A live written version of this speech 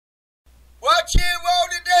what you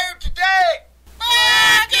want to do today?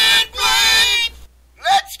 Marketplace!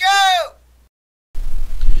 Let's go!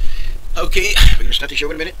 Okay, we're gonna start the show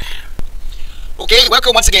in a minute. Okay,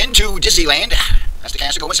 welcome once again to Dizzyland. That's the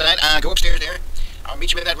castle. Go inside, go upstairs there. I'll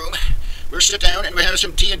meet you in that room. We'll sit down and we'll have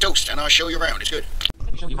some tea and toast, and I'll show you around. It's good.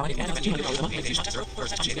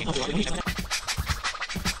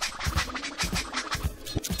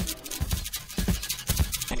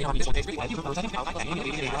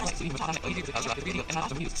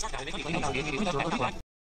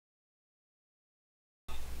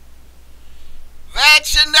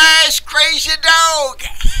 That's a nice crazy dog.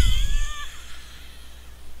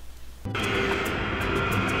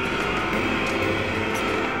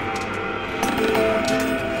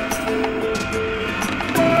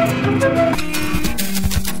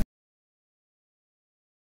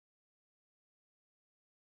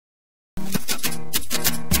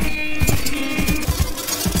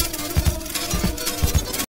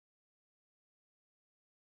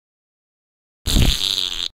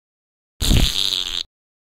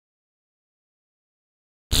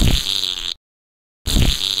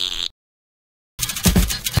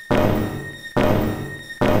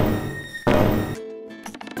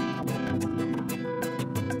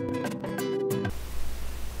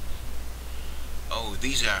 Oh,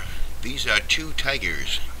 these are two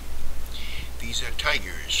tigers. These are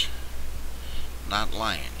tigers, not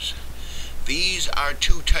lions. These are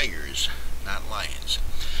two tigers, not lions.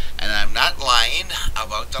 And I'm not lying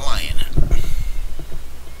about the lion.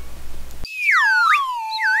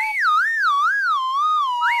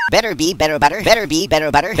 Better be better butter, better be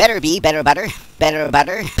better butter, better be better butter,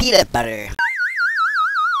 peanut butter.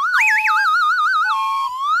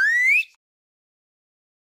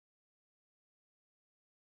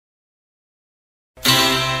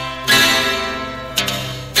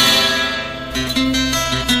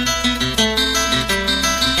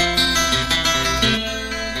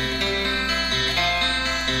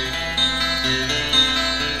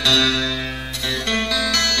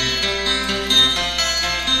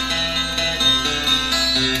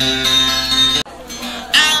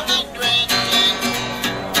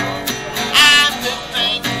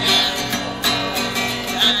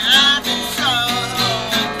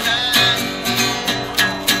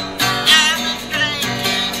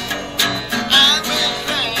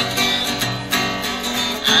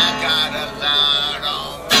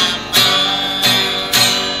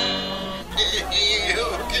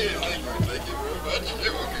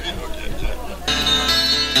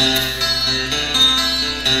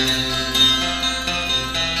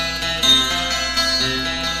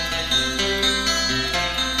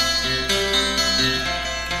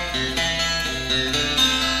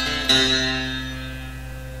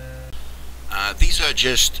 These are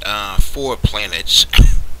just 4 planets.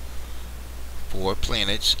 4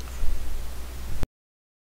 planets.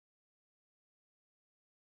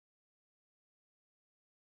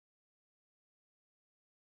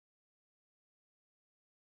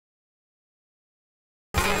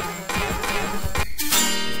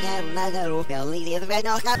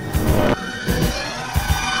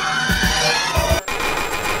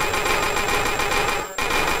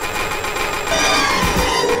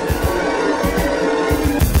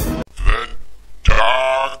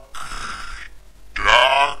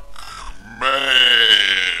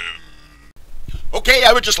 Okay,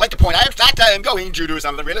 I would just like to point out that I'm going to do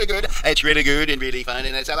something really good. It's really good and really fun,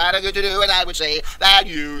 and it's a lot of good to do, and I would say that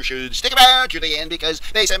you should stick around to the end because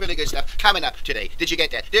there's some really good stuff coming up today. Did you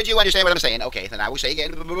get that? Did you understand what I'm saying? Okay, then I will say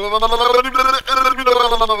again.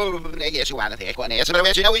 Yes, you want to take one. Yes,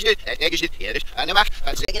 you know we should. You should hear it. And the mark.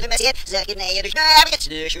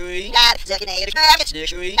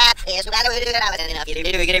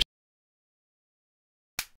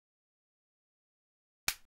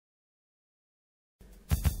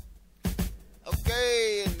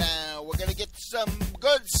 Okay, now we're gonna get some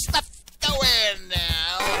good stuff going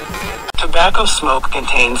now. Tobacco smoke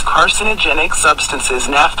contains carcinogenic substances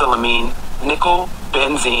naphthalene, nickel,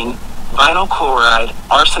 benzene, vinyl chloride,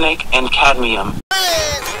 arsenic, and cadmium.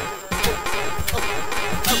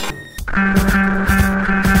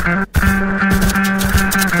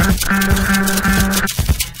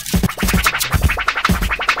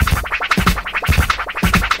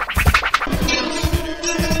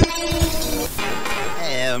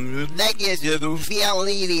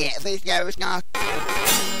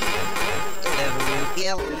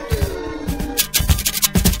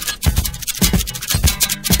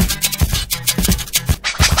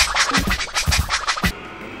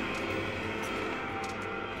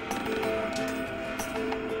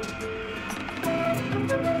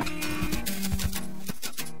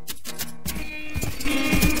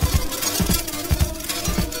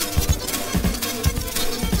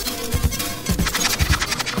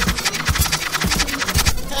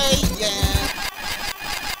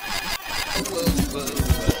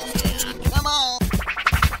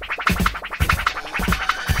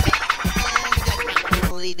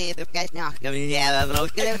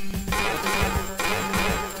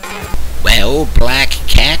 Well, Black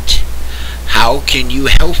Cat, how can you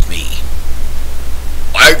help me?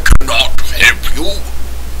 I cannot help you.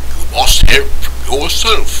 You must help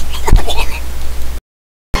yourself.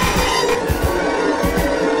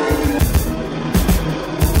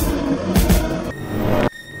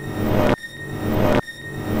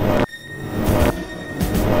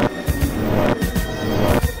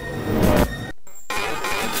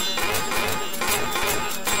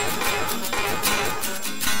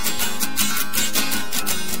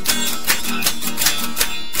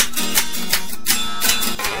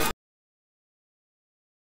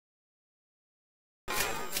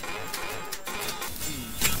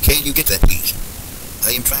 Can you get that, please?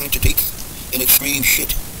 I am trying to take an extreme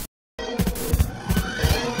shit.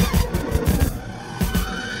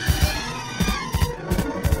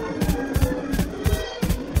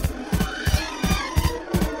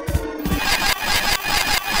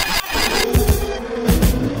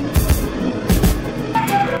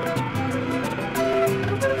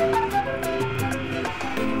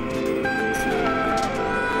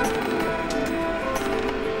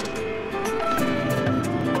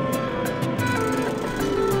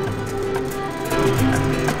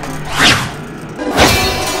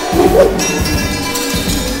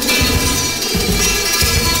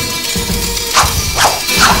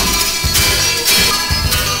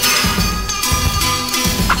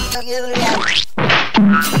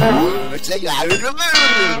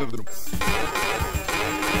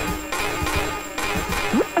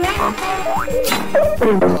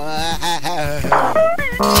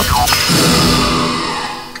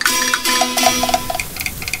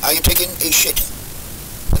 I am taking a shit.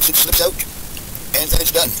 Once it slips out, and then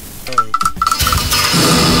it's done.